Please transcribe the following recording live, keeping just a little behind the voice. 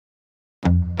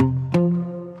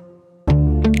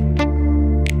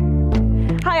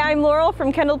I'm Laurel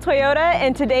from Kendall Toyota,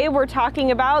 and today we're talking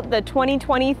about the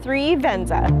 2023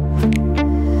 Venza.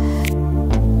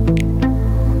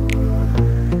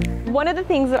 One of the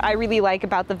things that I really like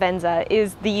about the Venza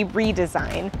is the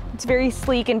redesign. It's very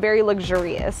sleek and very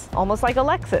luxurious, almost like a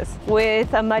Lexus,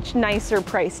 with a much nicer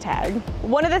price tag.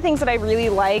 One of the things that I really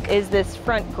like is this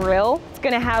front grille. It's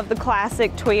gonna have the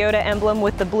classic Toyota emblem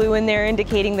with the blue in there,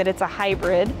 indicating that it's a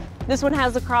hybrid. This one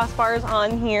has the crossbars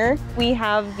on here. We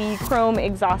have the chrome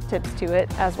exhaust tips to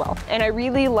it as well. And I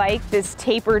really like this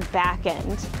tapered back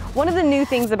end. One of the new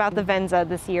things about the Venza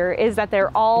this year is that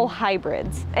they're all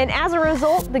hybrids. And as a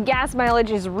result, the gas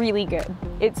mileage is really good.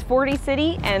 It's 40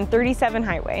 city and 37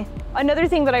 highway. Another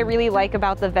thing that I really like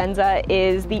about the Venza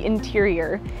is the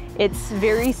interior. It's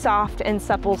very soft and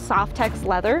supple Softex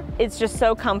leather. It's just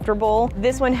so comfortable.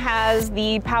 This one has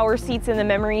the power seats and the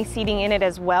memory seating in it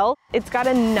as well. It's got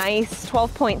a nice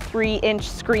 12.3-inch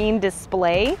screen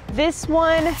display. This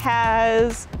one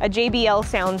has a JBL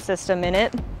sound system in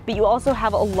it, but you also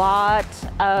have a lot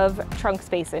of trunk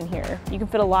space in here. You can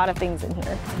fit a lot of things in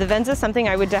here. The Venza is something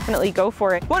I would definitely go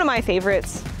for. One of my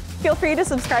favorites. Feel free to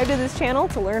subscribe to this channel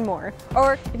to learn more.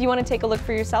 Or if you want to take a look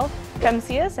for yourself, come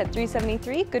see us at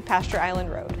 373 Good Pasture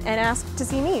Island Road and ask to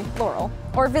see me, Laurel.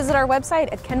 Or visit our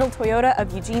website at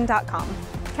kendalltoyotaofeugene.com.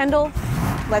 Kendall,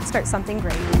 let's start something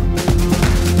great.